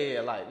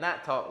 Yeah. Like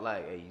not taught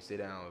like, hey, you sit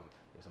down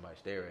if somebody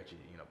stare at you,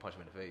 punch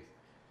them in the face.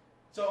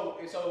 So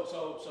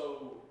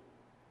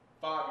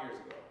 5 years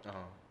ago.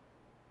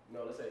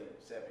 No, let's say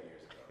 7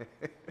 years ago.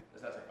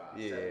 Let's not say 5. 7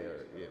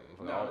 years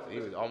ago. No, he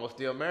was almost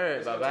still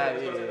married by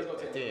 5 years. Let's go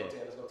 10.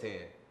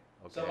 Okay.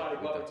 Somebody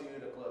bump into you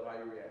in the club, how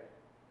you react?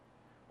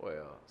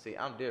 Well, see,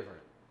 I'm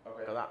different.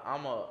 Okay. Cause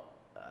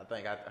I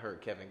think I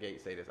heard Kevin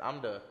Gates say this.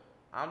 I'm the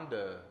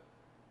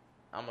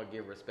I'm gonna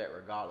give respect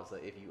regardless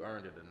of if you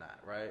earned it or not,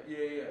 right?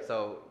 Yeah.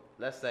 So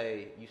let's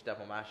say you step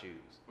on my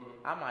shoes.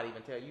 Mm-hmm. I might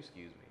even tell you,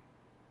 excuse me.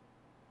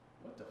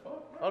 What the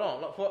fuck? Hold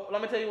on.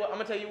 Let me tell you what. I'm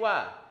gonna tell you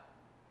why.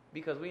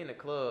 Because we in the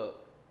club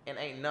and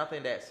ain't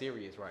nothing that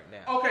serious right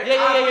now. Okay.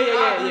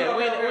 Yeah.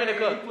 We in the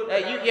club.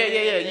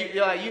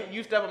 Hey,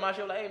 you step on my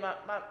shoe like, hey,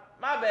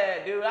 my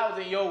bad, dude. I was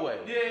in your way.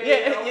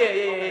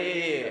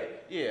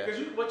 Yeah.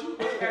 Because what you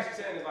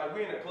actually saying is like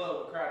we in a club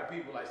with a crowd of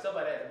people, like stuff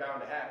like that is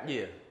bound to happen.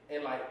 Yeah.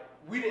 And like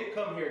we didn't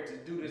come here to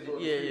do this.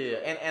 Yeah.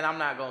 And I'm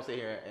not gonna sit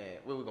here and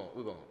we're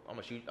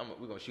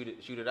gonna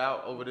shoot it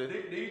out over this.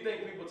 Do you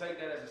think people take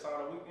that as a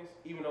sign of weakness,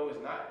 even though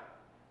it's not?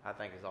 I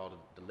think it's all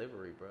the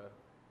delivery, bro.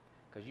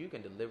 Cause you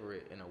can deliver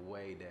it in a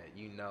way that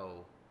you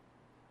know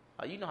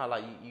how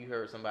like you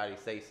heard somebody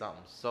say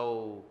something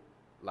so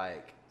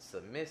like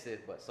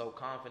submissive but so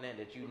confident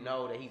that you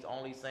know that he's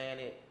only saying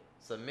it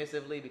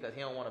submissively because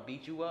he don't want to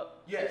beat you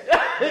up. Yes.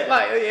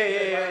 Like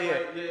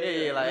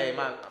yeah. Like hey,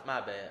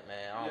 my bad,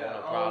 man. I don't want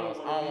no problems.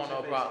 I don't want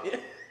no problems.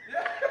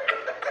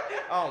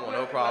 I don't want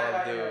no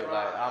problems, dude.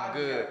 Like I'm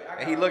good.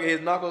 And he look at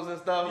his knuckles and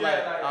stuff.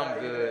 Like I'm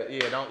good.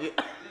 Yeah, don't.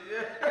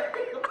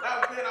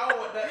 I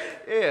want that.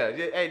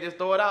 Yeah, just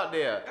throw it out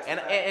there.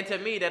 And to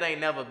me, that ain't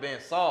never been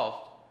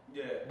soft.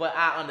 Yeah. But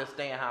I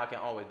understand how it can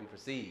always be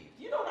perceived.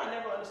 You know what I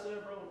never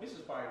understood, bro? This is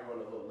probably going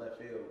a little left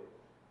field.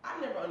 I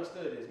never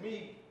understood this.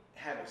 Me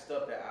having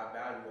stuff that I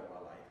value in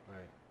my life.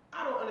 Right.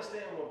 I don't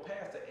understand when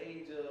past the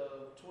age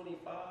of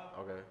 25.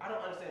 Okay. I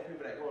don't understand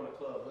people that go in the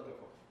club looking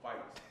for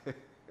fights.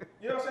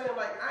 You know what I'm saying?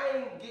 Like I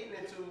ain't getting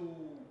into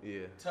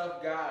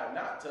tough guy,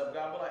 not tough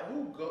guy, but like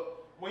who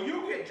go when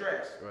you get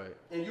dressed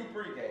and you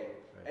pregame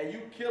and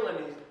you killing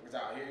these niggas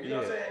out here. You know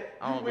what I'm saying?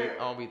 I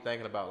don't be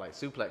thinking about like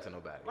suplexing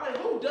nobody. Like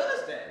who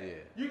does that? Yeah.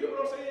 You get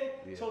what I'm saying?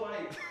 Yeah. So like,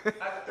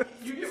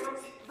 you get what I'm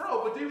saying,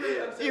 bro? But do you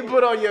really understand? You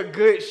put on your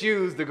good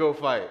shoes to go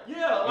fight.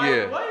 Yeah.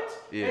 Like what?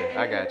 Yeah, and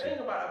I got you.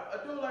 Think about it.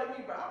 A dude like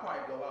me, but I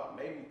probably go out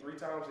maybe 3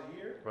 times a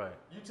year. Right.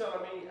 You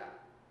telling me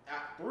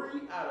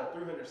 3 out of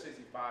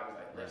 365 is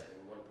like less than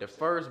 1%. The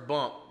first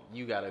bump,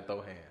 you gotta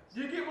throw hands.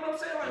 You get what I'm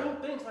saying? Like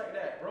who thinks like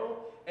that, bro?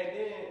 And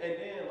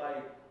then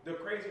like the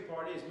crazy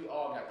part is we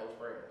all got those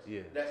friends.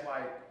 Yeah. That's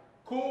like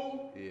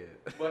cool. Yeah.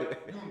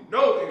 But you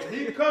know if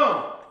he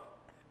come,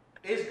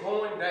 it's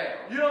going down.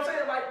 You know what I'm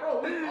saying? Like,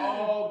 bro, we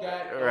all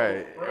got those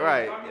right.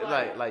 friends.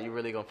 I mean, Like you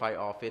really gonna fight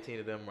all 15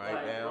 of them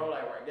right now? Bro,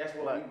 like that's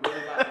what we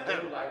really like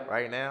to do. Like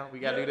right now, we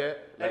gotta do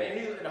that. Like, and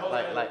he's the whole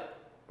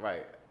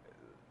right.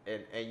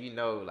 And you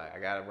know, like I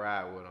gotta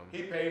ride with him.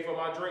 He paid for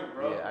my drink,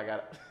 bro. Yeah, I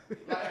gotta.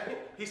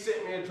 Like, he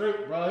sent me a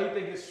drink, bro. He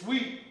think it's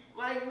sweet.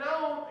 Like,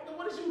 no, nigga,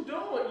 what is you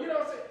doing? You know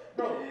what I'm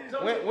saying,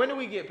 bro? When do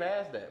we get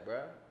past that,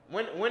 bro?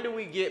 When do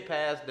we get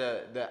past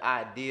the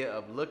idea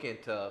of looking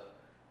tough?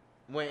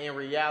 When in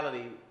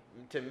reality,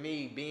 to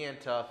me, being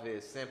tough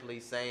is simply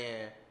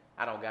saying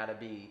I don't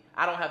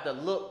have to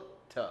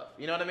look tough.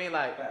 You know what I mean?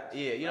 Like, Facts.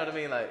 Yeah, you know what I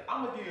mean? Like,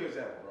 I'm gonna give you an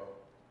example, bro.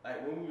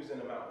 Like when we was in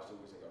the mountains 2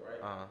 weeks ago,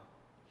 right?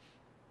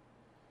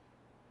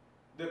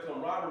 The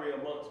camaraderie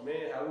amongst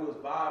men, how we was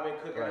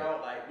vibing, cooking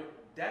out, like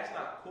that's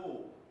not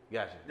cool.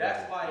 Gotcha.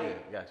 That's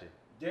like, gotcha.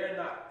 They're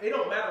not. It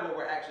don't matter what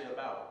we're actually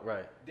about.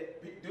 Right.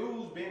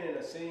 Dudes being in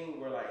a scene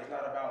where like it's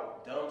not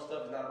about dumb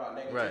stuff, it's not about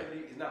negativity.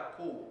 Right. It's not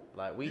cool.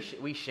 Like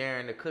we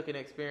sharing the cooking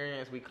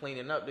experience, we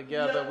cleaning up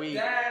together,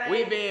 Yeah,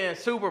 we being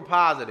super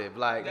positive.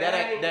 Like that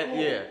ain't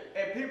cool. yeah.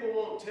 And people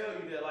won't tell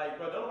you that, like,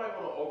 bro, nobody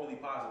want an overly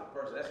positive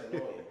person. That's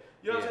annoying.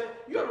 You know what I'm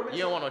saying? You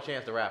don't want no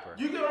chance to rap her.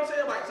 You get what I'm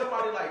saying? Like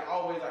somebody like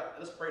always like,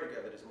 let's pray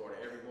together this morning,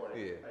 every morning.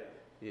 Yeah. Like,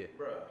 Yeah.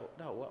 Bro.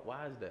 No,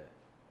 why is that?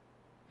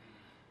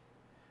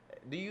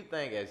 Do you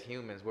think as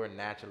humans we're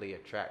naturally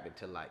attracted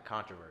to like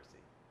controversy?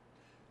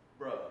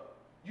 Bro,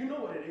 you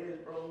know what it is,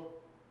 bro?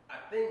 I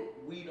think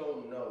we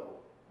don't know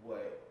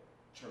what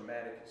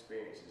traumatic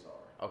experiences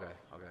are. Okay.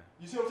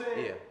 You see what I'm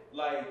saying? Yeah.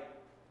 Like,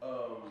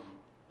 I'm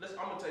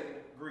gonna take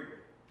it grieving.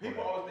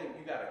 People always think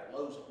you gotta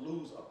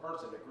lose a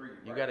person to grieve.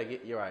 You gotta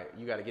get. You're right.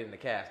 You gotta get in the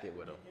casket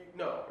with them.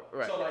 No.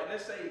 Right. So like,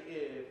 let's say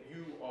if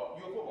you're a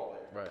football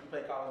player, right? You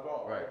play college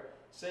ball, right?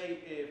 Say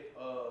if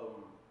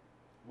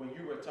when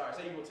you retire,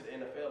 say you went to the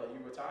NFL and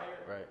you retired,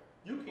 right?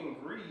 You can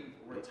grieve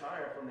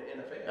retiring from the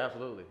NFL.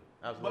 Absolutely.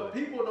 But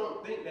people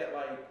don't think that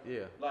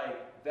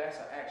like that's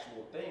an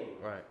actual thing.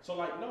 Right. So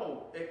like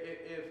no,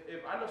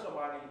 if I know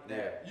somebody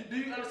that do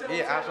you understand? What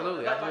Yeah, I'm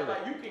absolutely. Like, absolutely.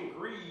 Like you can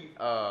grieve.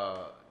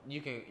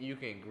 You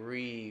can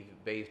grieve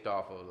based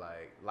off of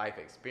like life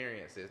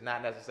experiences,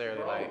 not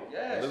necessarily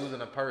yes.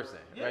 losing a person.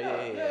 Yeah,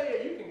 right?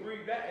 Yeah. You can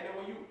grieve that, and then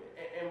when you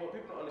and what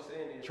people don't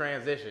understand is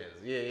transitions.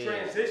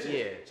 Transitions.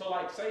 Yeah. So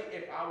like, say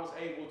if I was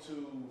able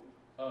to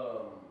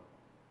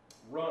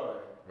run,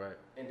 right,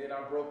 and then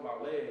I broke my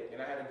leg, and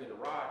I had to get a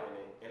rod in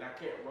it, and I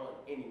can't run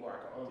anywhere. I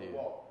can only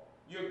walk.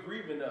 You're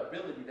grieving the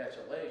ability that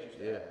your legs used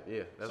to have.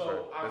 Yeah. That's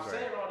so right. I'm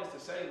saying all this to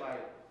say,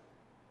 like,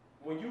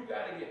 when you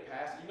gotta get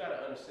past it, you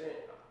gotta understand.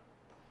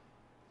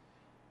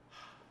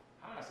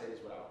 How do I say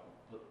this without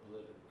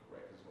politically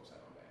correct? Because it's gonna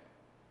sound bad.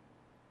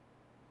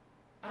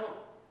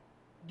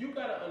 You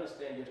gotta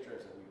understand your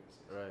strengths and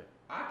weaknesses. Right.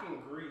 I can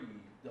grieve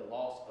the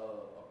loss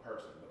of a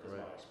person because of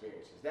my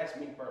experiences. That's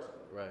me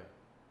personally. Right.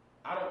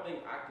 I don't think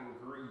I can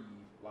grieve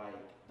like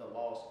the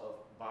loss of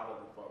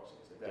bodily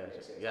functions. If that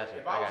makes sense. Gotcha.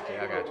 If I was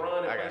able to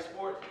run and play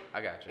sports,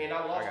 I got you. and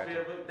I lost a bit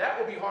of it, that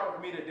would be harder for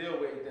me to deal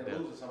with than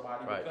losing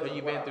somebody. Right. Because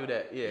you've been through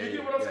that. Yeah. You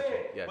get what I'm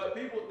saying? Gotcha. But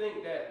people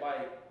think that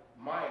like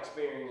my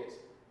experience,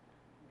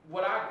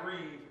 what I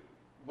grieve,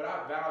 what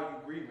I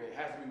value grieving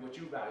has to be what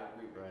you value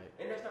grieving. Right.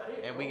 And that's not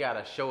it. And bro. we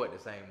gotta show it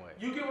the same way.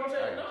 You get what I'm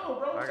saying? No,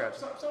 bro. I got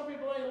you. Some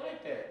people ain't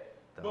like that.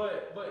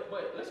 But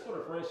let's go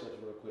to friendships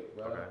real quick,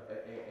 bro. Okay.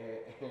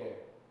 And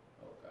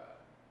oh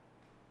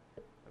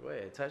God. Go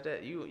ahead, touch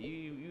that. You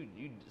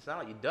sound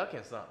like you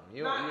ducking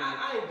something.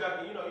 I ain't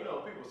ducking. You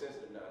know, people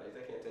sensitive nowadays.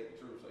 They can't take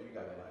the truth, so you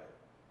gotta like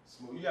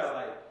smooth.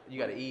 You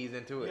gotta ease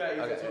into it. You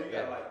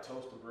gotta like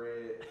toast the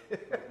bread,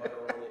 put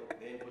butter on it,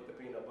 then put the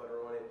peanut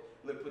butter on it.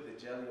 Put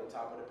the jelly on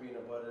top of the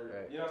peanut butter.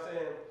 Right. You know what I'm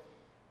saying?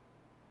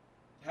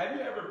 Have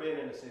you ever been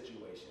in a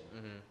situation,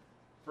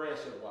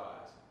 friendship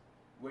wise,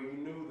 where you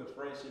knew the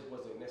friendship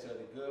wasn't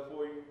necessarily good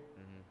for you,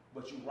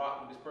 but you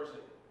rock with this person?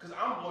 Because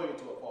I'm loyal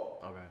to a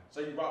fault. Okay. So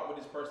you rock with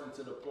this person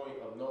to the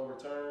point of no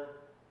return,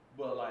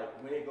 but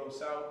like when it goes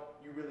south,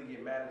 you really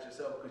get mad at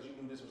yourself because you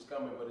knew this was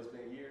coming, but it's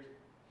been years.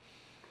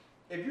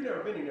 If you've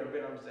never been, you've never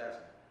been. I'm just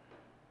asking.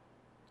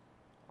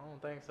 I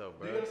don't think so,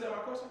 bro. Do you understand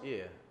my question?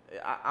 Yeah.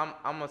 I'm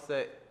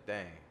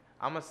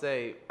gonna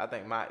say, I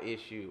think my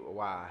issue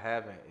why I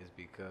haven't is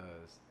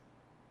because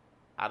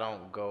I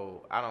don't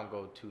go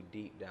too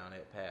deep down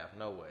that path.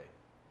 No way.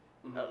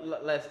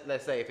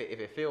 Let's say if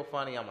it feel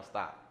funny, I'm gonna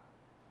stop.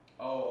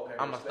 Oh, okay.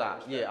 I'm gonna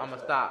stop. I'm gonna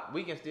stop.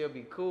 We can still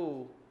be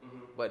cool,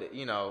 but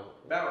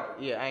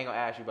boundary. Yeah, I ain't gonna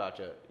ask you about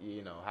your,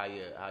 how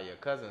your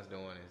cousin's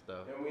doing and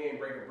stuff. And we ain't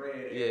breaking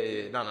bread.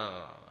 Yeah.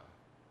 No.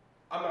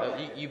 I'm not.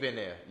 Like You've been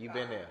there. You've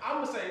been there.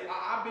 I'm gonna say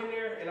I've been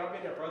there, and I've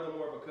been there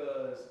furthermore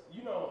because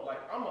like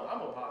I'm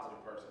a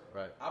positive person.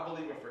 Right. I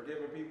believe in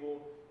forgiving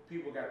people.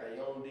 People got their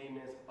own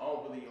demons. I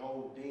don't really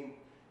hold demons.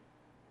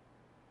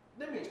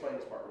 Let me explain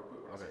this part real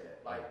quick when I say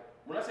that. Like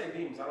when I say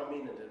demons, I don't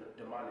mean in the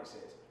demonic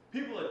sense.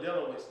 People are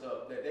dealing with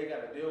stuff that they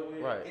got to deal with.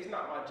 Right. It's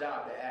not my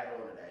job to add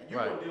on to that.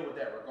 You're gonna deal with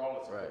that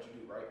regardless of what you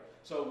do, right?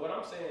 So what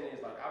I'm saying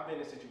is like I've been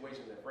in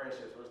situations and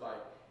friendships where it's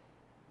like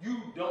you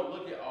don't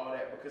look at all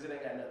that because it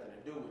ain't got nothing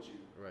to do with you.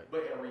 Right.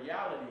 But in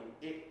reality,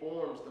 it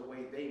forms the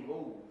way they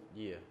move.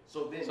 Yeah.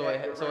 So then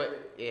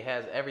it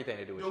has everything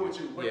to do with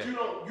you. But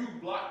you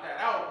block that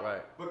out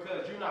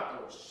because you're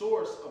not the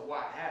source of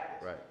what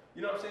happens. Right.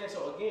 You know what I'm saying?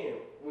 So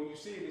again, when you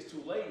see it, it's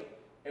too late.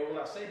 And when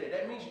I say that,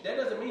 that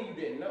doesn't mean you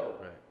didn't know.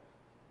 Right.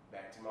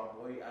 Back to my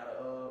boy out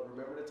of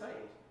Remember the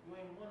Titans. You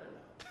ain't wanna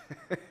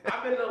know.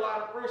 I've been in a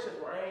lot of friendships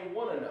where I ain't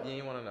wanna know. You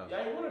ain't wanna know. Yeah, I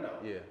ain't wanna know.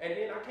 Yeah. And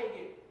then I can't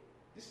get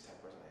this is the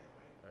type of person I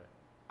am,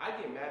 right? I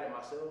get mad at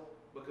myself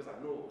because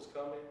I knew it was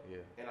coming.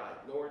 Yeah. And I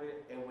ignored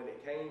it. And when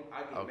it came,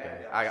 I get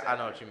mad at myself. I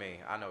know what you mean.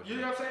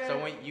 You know what I'm saying?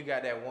 So when you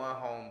got that one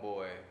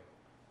homeboy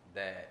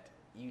that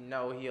he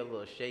a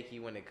little shaky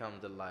when it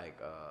comes to like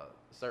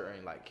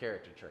certain like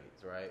character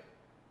traits, right?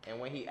 And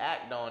when he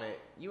act on it,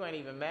 you ain't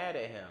even mad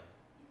at him.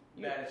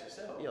 You mad at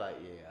yourself. You're like,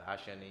 I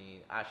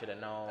should have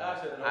known.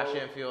 I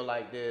shouldn't feel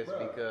like this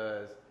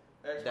because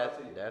that's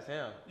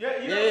him. Yeah,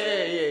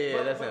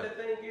 that's him. But the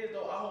thing is,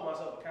 though, I hold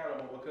myself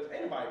accountable because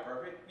anybody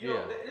perfect. You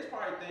know, there's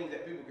probably things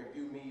that people can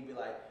view me and be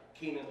like,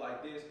 Keenan's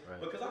like this.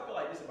 Right. Because I feel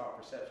like it's about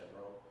perception,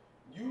 bro.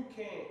 You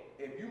can't,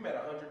 if you met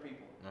 100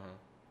 people,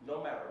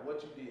 no matter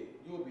what you did,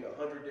 you would be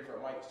 100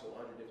 different Mikes to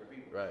 100 different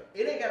people. Right.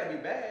 It ain't got to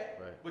be bad,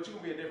 but you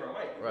can be a different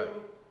Mike. You right. feel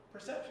me?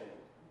 Perception.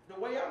 The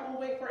way I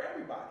move ain't for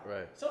everybody.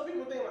 Right. Some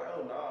people think like,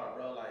 oh nah,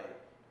 bro,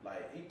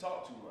 like he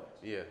talk too much.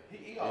 Yeah.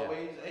 He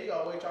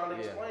always trying to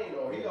explain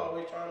or he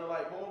always trying to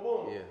like boom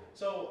boom. Yeah.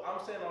 So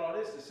I'm saying all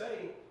this to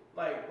say,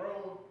 like,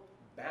 bro,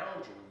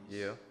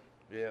 boundaries.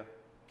 Yeah.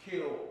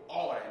 Kill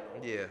all that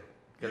noise. Yeah.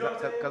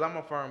 Because I'm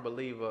a firm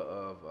believer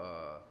of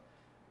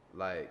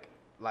like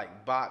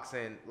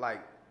boxing,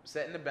 like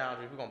setting the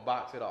boundaries. We're gonna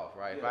box it off,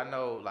 right? Yeah. If I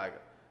know like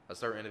a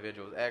certain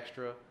individual is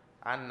extra,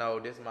 I know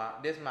this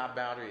my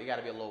boundary. It got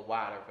to be a little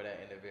wider for that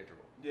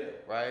individual. Yeah.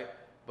 Right.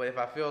 But if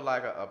I feel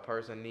like a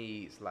person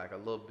needs like a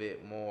little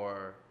bit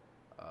more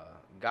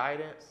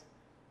guidance,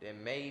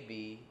 then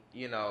maybe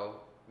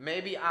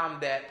I'm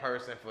that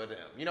person for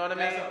them. You know what I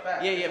mean? That's a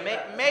fact.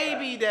 Yeah.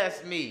 Maybe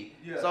that's me.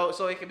 Yeah.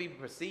 So it can be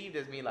perceived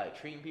as me like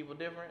treating people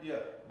different. Yeah.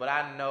 But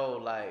I know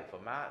like for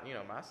my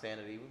my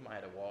sanity, we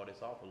might have walled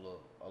this off a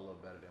little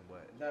better than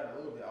what. Not a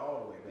little bit,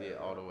 all the way better.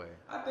 Yeah, all the way.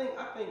 I think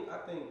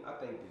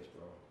this,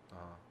 bro.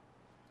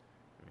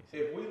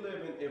 If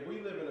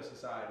we live in a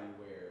society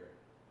where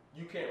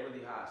you can't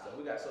really hide stuff,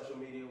 we got social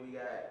media, we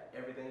got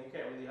everything, you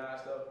can't really hide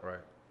stuff.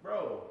 Right.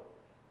 Bro,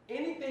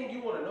 anything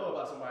you want to know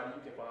about somebody,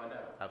 you can find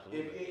out.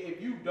 Absolutely.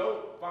 If you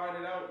don't find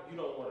it out, you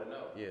don't want to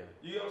know. Yeah.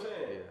 You know what I'm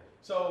saying? Yeah.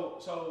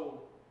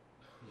 So.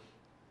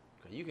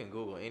 You can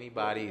Google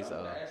anybody's. I'm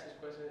gonna ask this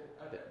question.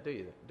 Do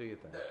your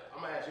thing.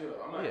 I'm gonna ask you.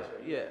 I'm not sure.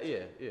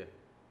 Yeah.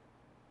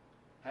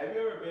 Have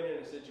you ever been in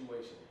a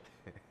situation?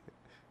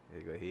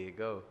 Here you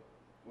go.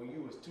 When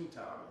you was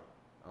two-timing.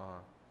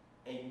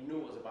 And you knew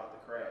it was about to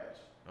crash.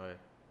 Right.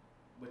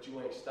 but you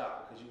ain't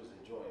stopped because you was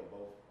enjoying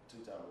both 2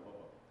 times with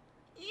both.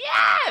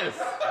 Yes.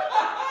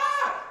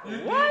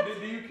 What?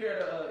 Do you care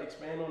to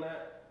expand on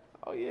that?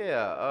 Oh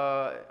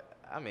yeah.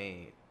 I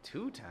mean,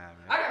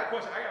 2-timing. I got a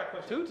question.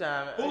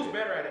 2-timing. Who's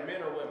better at it,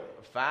 men or women?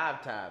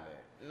 5-timing.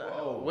 No,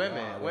 Whoa,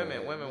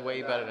 women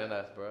way better than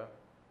us, bro.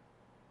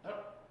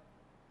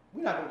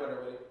 We're not gonna go there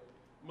with it.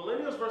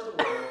 Millennials versus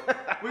the world.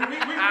 we gonna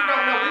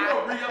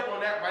re-up on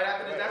that right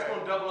after this. That's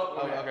gonna double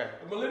up on that. Okay.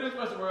 Millennials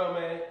versus the world,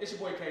 man. It's your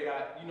boy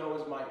K-Dot. You know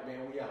it's Mike,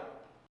 man. We out.